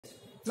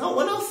Now,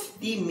 one of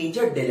the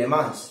major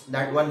dilemmas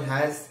that one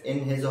has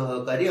in his or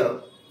her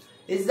career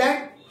is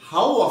that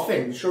how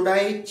often should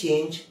I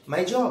change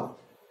my job?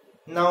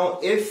 Now,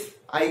 if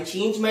I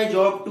change my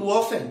job too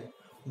often,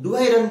 do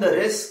I run the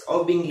risk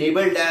of being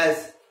labeled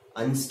as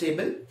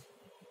unstable?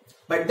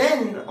 But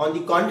then, on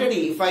the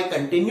contrary, if I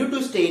continue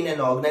to stay in an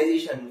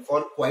organization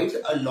for quite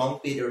a long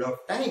period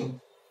of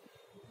time,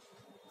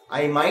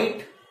 I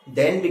might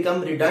then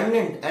become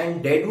redundant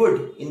and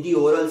deadwood in the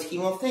overall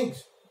scheme of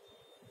things.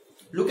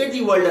 Look at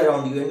the world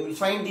around you and you'll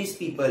find these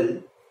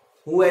people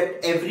who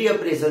at every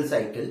appraisal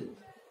cycle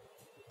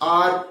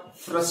are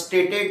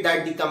frustrated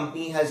that the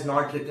company has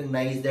not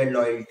recognized their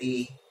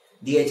loyalty.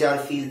 The HR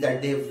feels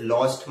that they've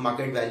lost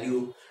market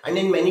value, and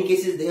in many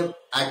cases they have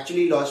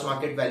actually lost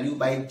market value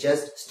by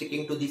just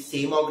sticking to the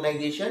same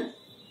organization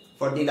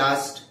for the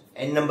last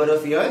n number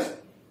of years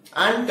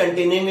and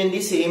continuing in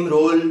the same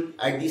role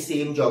at the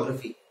same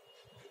geography.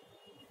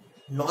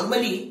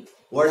 Normally,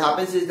 what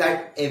happens is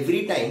that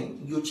every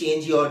time you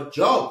change your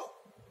job,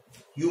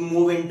 you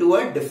move into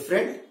a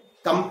different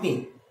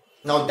company.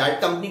 Now, that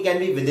company can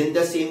be within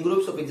the same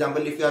group. So, for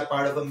example, if you are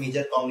part of a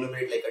major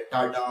conglomerate like a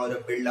Tata or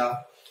a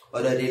Birla or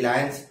a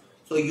Reliance,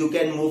 so you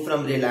can move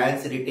from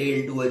Reliance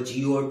Retail to a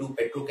Jio to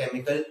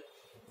Petrochemical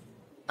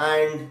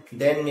and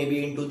then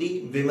maybe into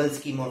the Vimal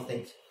scheme of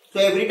things. So,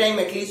 every time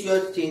at least you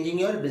are changing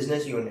your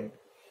business unit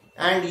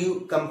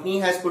and company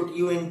has put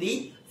you in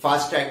the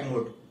fast track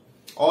mode.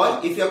 Or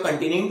if you are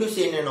continuing to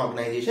stay in an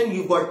organization,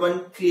 you've got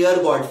one clear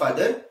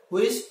godfather who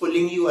is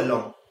pulling you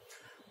along.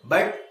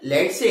 But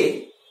let's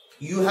say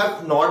you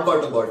have not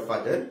got a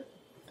godfather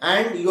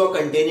and you are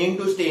continuing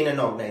to stay in an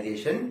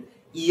organization.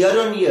 Year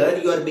on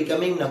year, you are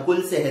becoming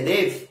Nakul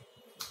Sehdev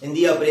in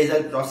the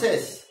appraisal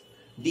process.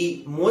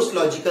 The most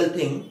logical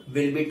thing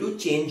will be to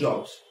change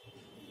jobs.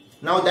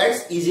 Now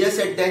that's easier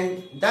said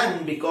than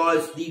done,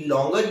 because the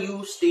longer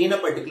you stay in a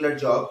particular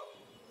job,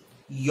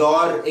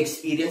 your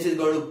experience is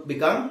going to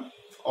become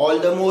all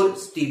the more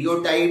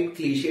stereotyped,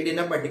 cliched in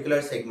a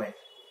particular segment.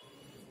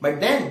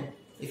 But then,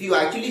 if you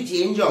actually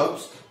change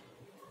jobs,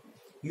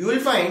 you will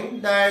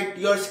find that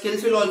your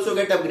skills will also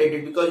get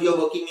upgraded because you are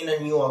working in a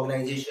new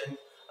organization,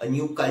 a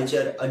new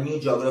culture, a new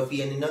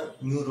geography, and in a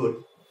new role.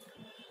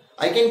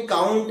 I can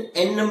count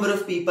n number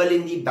of people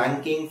in the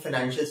banking,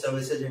 financial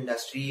services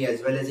industry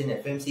as well as in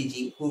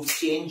FMCG who've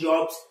changed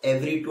jobs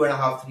every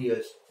 2.5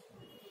 years.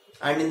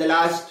 And in the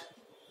last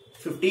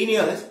 15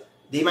 years,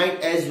 they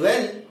might as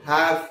well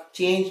have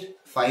changed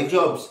 5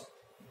 jobs.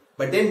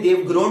 But then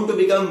they've grown to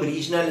become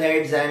regional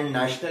heads and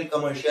national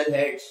commercial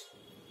heads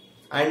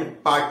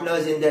and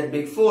partners in their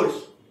big fours,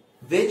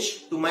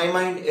 which to my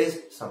mind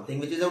is something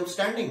which is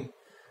outstanding,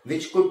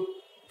 which could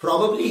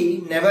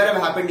probably never have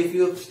happened if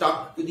you have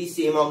stuck to the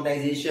same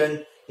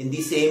organization in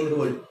the same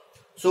role.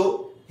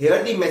 So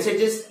here the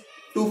message is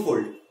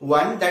twofold.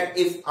 One, that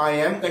if I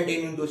am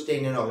continuing to stay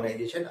in an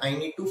organization, I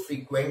need to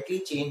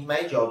frequently change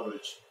my job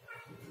roles.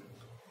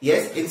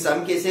 Yes, in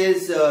some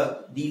cases,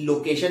 the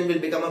location will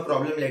become a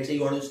problem. Let's say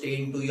you want to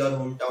stay into your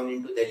hometown,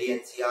 into Delhi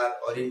NCR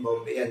or in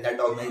Bombay, and that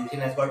organization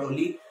has got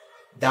only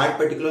that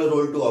particular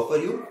role to offer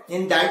you.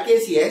 In that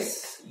case,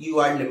 yes, you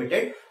are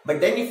limited.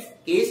 But then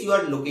if case you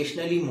are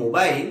locationally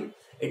mobile,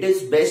 it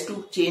is best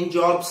to change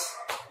jobs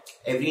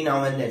every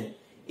now and then.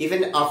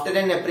 Even after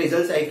an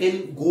appraisal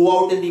cycle,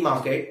 go out in the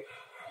market,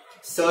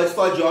 search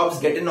for jobs,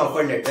 get an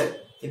offer letter.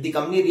 If the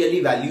company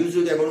really values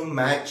you, they are going to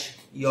match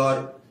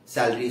your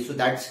salary. So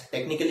that's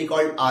technically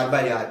called R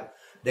by R,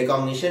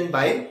 recognition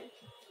by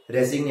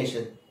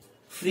resignation.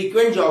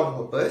 Frequent job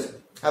hoppers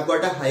have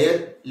got a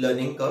higher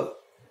learning curve,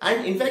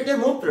 and in fact they're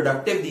more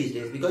productive these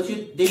days because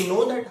they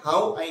know that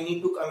how I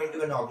need to come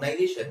into an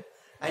organization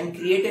and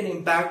create an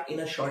impact in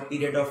a short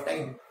period of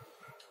time.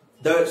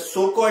 The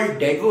so-called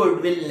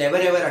deadwood will never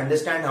ever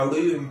understand how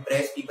do you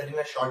impress people in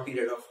a short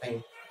period of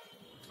time.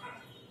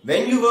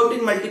 When you worked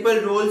in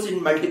multiple roles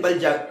in multiple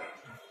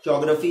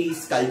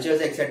geographies,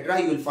 cultures,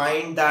 etc., you will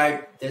find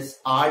that this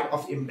art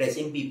of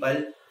impressing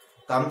people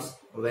comes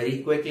very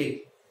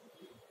quickly.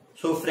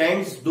 So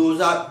friends,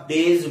 those are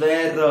days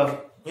where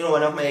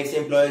one of my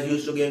ex-employers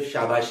used to give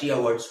Shabashi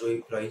awards to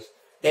employees.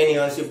 10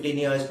 years, 15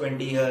 years,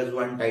 20 years,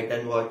 one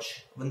Titan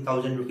watch,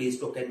 1000 rupees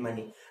token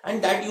money.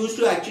 And that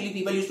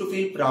people used to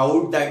feel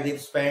proud that they've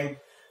spent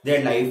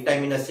their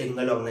lifetime in a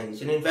single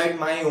organization. In fact,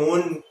 my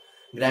own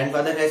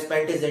grandfather has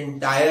spent his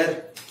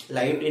entire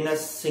life in a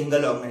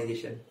single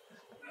organization.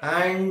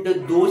 And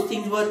those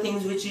things were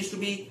things which used to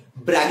be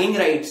bragging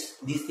rights,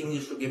 these things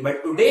used to give.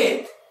 But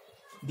today,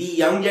 the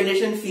young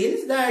generation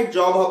feels that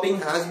job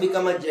hopping has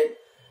become a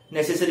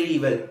necessary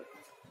evil.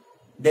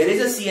 There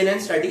is a CNN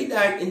study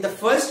that in the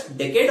first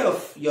decade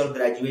of your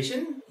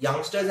graduation,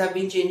 youngsters have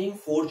been changing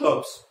 4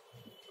 jobs.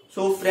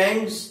 So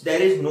friends, there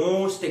is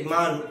no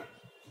stigma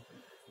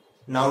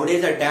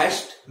nowadays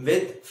attached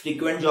with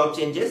frequent job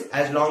changes,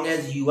 as long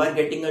as you are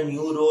getting a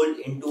new role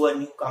into a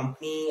new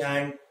company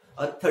and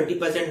a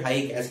 30%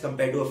 hike as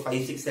compared to a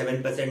 5, 6,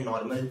 7%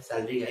 normal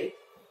salary hike.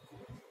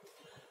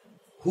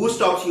 Who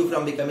stops you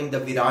from becoming the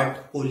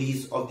Virat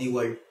Kohlis of the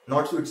world?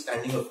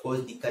 Notwithstanding, of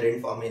course, the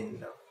current form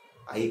in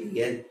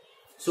IPL.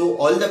 So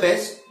all the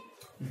best.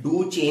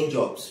 Do change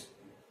jobs.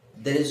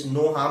 There is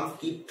no harm.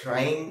 Keep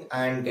trying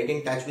and get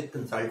in touch with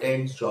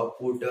consultants, job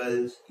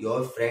portals,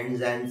 your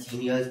friends and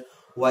seniors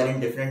who are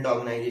in different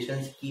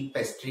organizations. Keep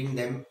pestering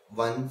them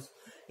once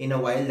in a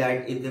while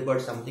that if they've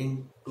got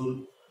something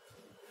to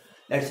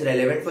that's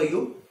relevant for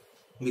you,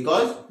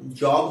 because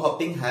job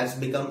hopping has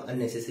become a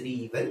necessary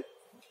evil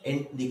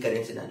in the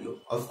current scenario.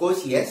 Of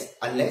course, yes,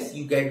 unless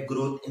you get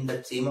growth in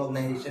that same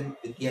organization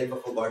with the help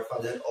of a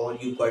godfather, or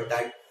you got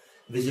that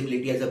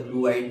visibility as a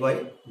blue-eyed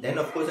boy, then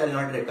of course I'll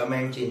not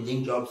recommend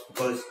changing jobs,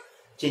 because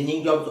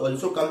changing jobs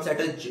also comes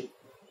at a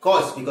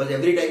cost, because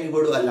every time you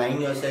go to align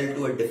yourself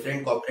to a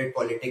different corporate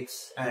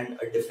politics and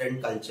a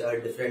different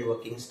culture, different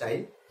working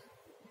style,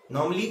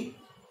 normally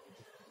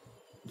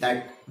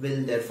that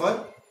will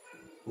therefore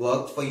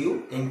work for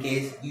you in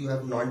case you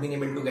have not been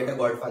able to get a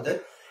godfather.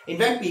 In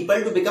fact,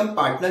 people to become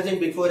partners in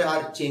Big Four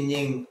are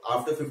changing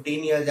after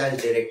 15 years as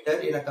director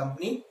in a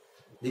company.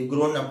 They've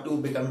grown up to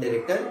become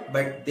director,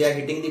 but they are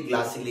hitting the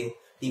glass ceiling.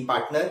 The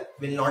partner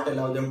will not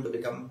allow them to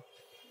become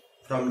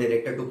from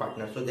director to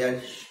partner. So they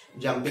are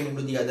jumping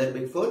into the other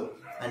Big Four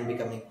and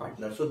becoming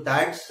partner. So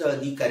that's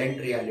the current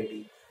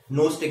reality.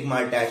 No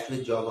stigma attached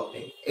with job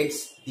hopping.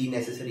 It's the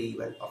necessary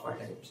evil of our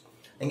times.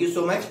 Thank you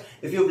so much.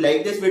 If you've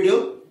liked this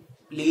video,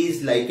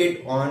 please like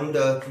it on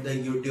the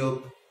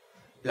YouTube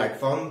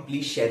platform.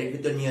 Please share it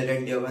with your near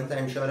and dear ones.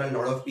 I'm sure a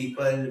lot of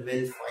people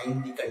will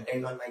find the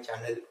content on my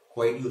channel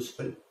quite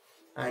useful.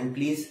 And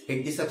please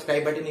hit the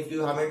subscribe button if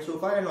you haven't so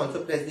far, and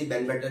also press the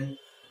bell button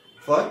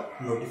for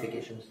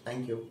notifications.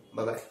 Thank you.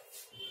 Bye bye.